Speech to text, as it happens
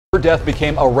Her death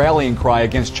became a rallying cry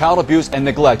against child abuse and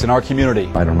neglect in our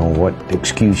community. I don't know what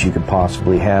excuse you could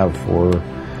possibly have for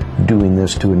doing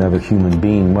this to another human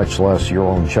being, much less your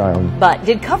own child. But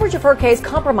did coverage of her case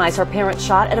compromise her parents'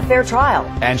 shot at a fair trial?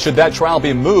 And should that trial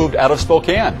be moved out of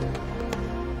Spokane?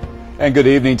 And good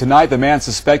evening. Tonight, the man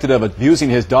suspected of abusing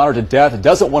his daughter to death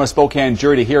doesn't want a Spokane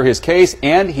jury to hear his case,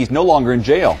 and he's no longer in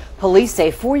jail. Police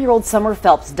say 4-year-old Summer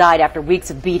Phelps died after weeks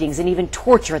of beatings and even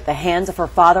torture at the hands of her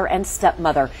father and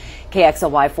stepmother.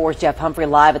 KXLY4's Jeff Humphrey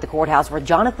live at the courthouse where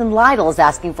Jonathan Lytle is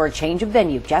asking for a change of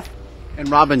venue. Jeff? And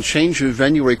Robin, change of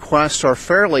venue requests are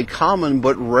fairly common,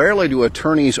 but rarely do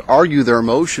attorneys argue their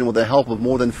motion with the help of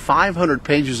more than 500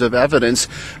 pages of evidence,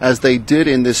 as they did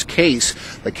in this case.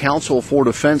 The counsel for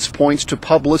defense points to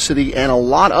publicity and a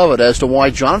lot of it as to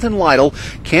why Jonathan Lytle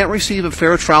can't receive a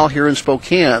fair trial here in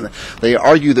Spokane. They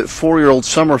argue that 4-year-old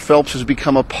Summer Phelps has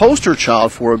become a poster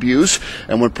child for abuse,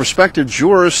 and when prospective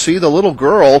jurors see the little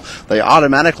girl, they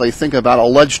automatically think about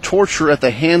alleged torture at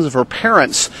the hands of her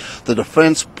parents. The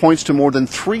defense points to more than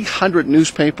 300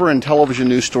 newspaper and television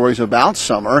news stories about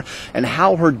Summer and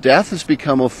how her death has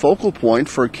become a focal point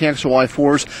for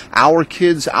KXLY4's Our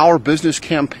Kids, Our Business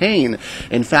campaign.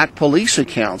 In fact, police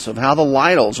accounts of how the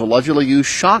Lytles allegedly used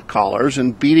shock collars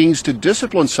and beatings to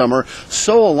discipline Summer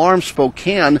so alarmed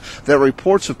Spokane that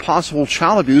reports of possible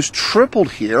child abuse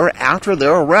tripled here after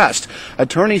their arrest.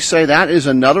 Attorneys say that is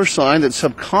another sign that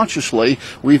subconsciously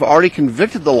we've already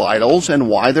convicted the Lytles and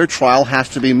why their trial has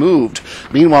to be moved.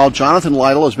 Meanwhile, Jonathan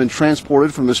Lytle has been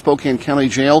transported from the Spokane County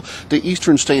Jail to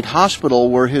Eastern State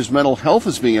Hospital, where his mental health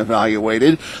is being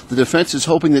evaluated. The defense is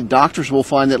hoping that doctors will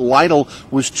find that Lytle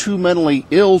was too mentally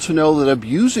ill to know that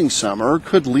abusing Summer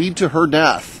could lead to her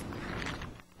death.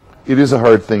 It is a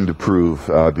hard thing to prove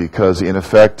because, in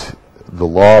effect, the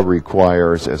law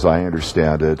requires, as I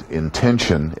understand it,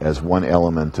 intention as one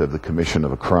element of the commission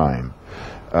of a crime.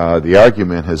 The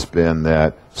argument has been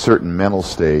that certain mental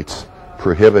states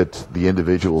prohibit the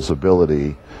individual's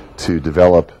ability to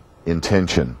develop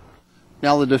intention.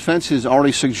 Now, the defense has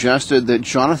already suggested that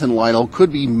Jonathan Lytle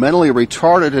could be mentally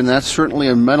retarded, and that's certainly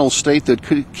a mental state that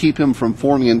could keep him from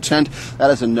forming intent.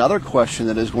 That is another question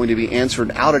that is going to be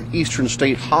answered out at Eastern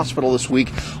State Hospital this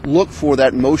week. Look for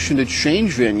that motion to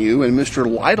change venue and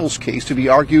Mr. Lytle's case to be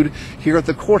argued here at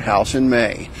the courthouse in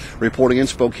May. Reporting in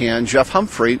Spokane, Jeff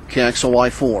Humphrey,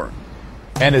 KXLY4.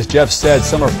 And as Jeff said,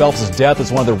 Summer Phelps' death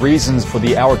is one of the reasons for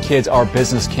the Our Kids, Our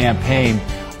Business campaign.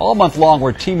 All month long,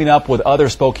 we're teaming up with other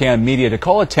Spokane media to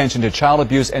call attention to child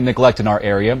abuse and neglect in our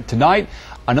area. Tonight,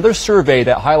 another survey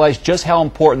that highlights just how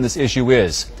important this issue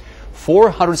is.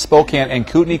 400 Spokane and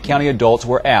Kootenai County adults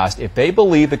were asked if they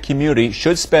believe the community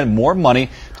should spend more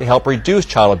money to help reduce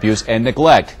child abuse and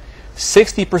neglect.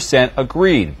 60%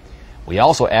 agreed. We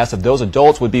also asked if those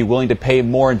adults would be willing to pay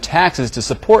more in taxes to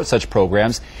support such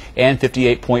programs, and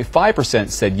 58.5%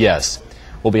 said yes.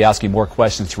 We'll be asking more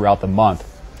questions throughout the month.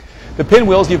 The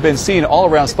pinwheels you've been seeing all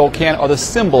around Spokane are the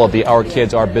symbol of the Our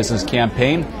Kids, Our Business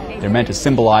campaign. They're meant to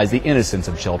symbolize the innocence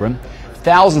of children.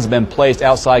 Thousands have been placed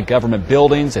outside government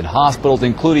buildings and hospitals,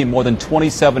 including more than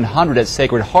 2,700 at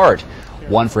Sacred Heart,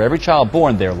 one for every child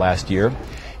born there last year.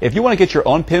 If you want to get your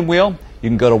own pinwheel, you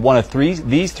can go to one of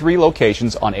these three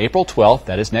locations on April 12th.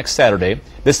 That is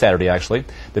this Saturday actually.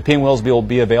 The pinwheels will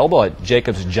be available at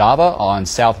Jacob's Java on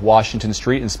South Washington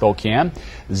Street in Spokane,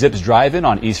 Zips Drive-In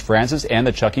on East Francis, and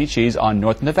the Chuck E. Cheese on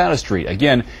North Nevada Street.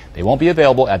 Again, they won't be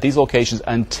available at these locations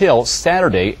until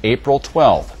Saturday, April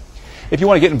 12th. If you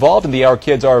want to get involved in the Our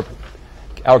Kids,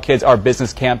 Our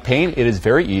Business campaign, it is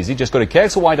very easy. Just go to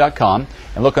KXLY.com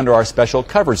and look under our special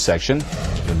coverage section.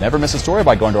 You'll never miss a story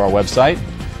by going to our website,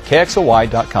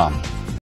 KXLY.com.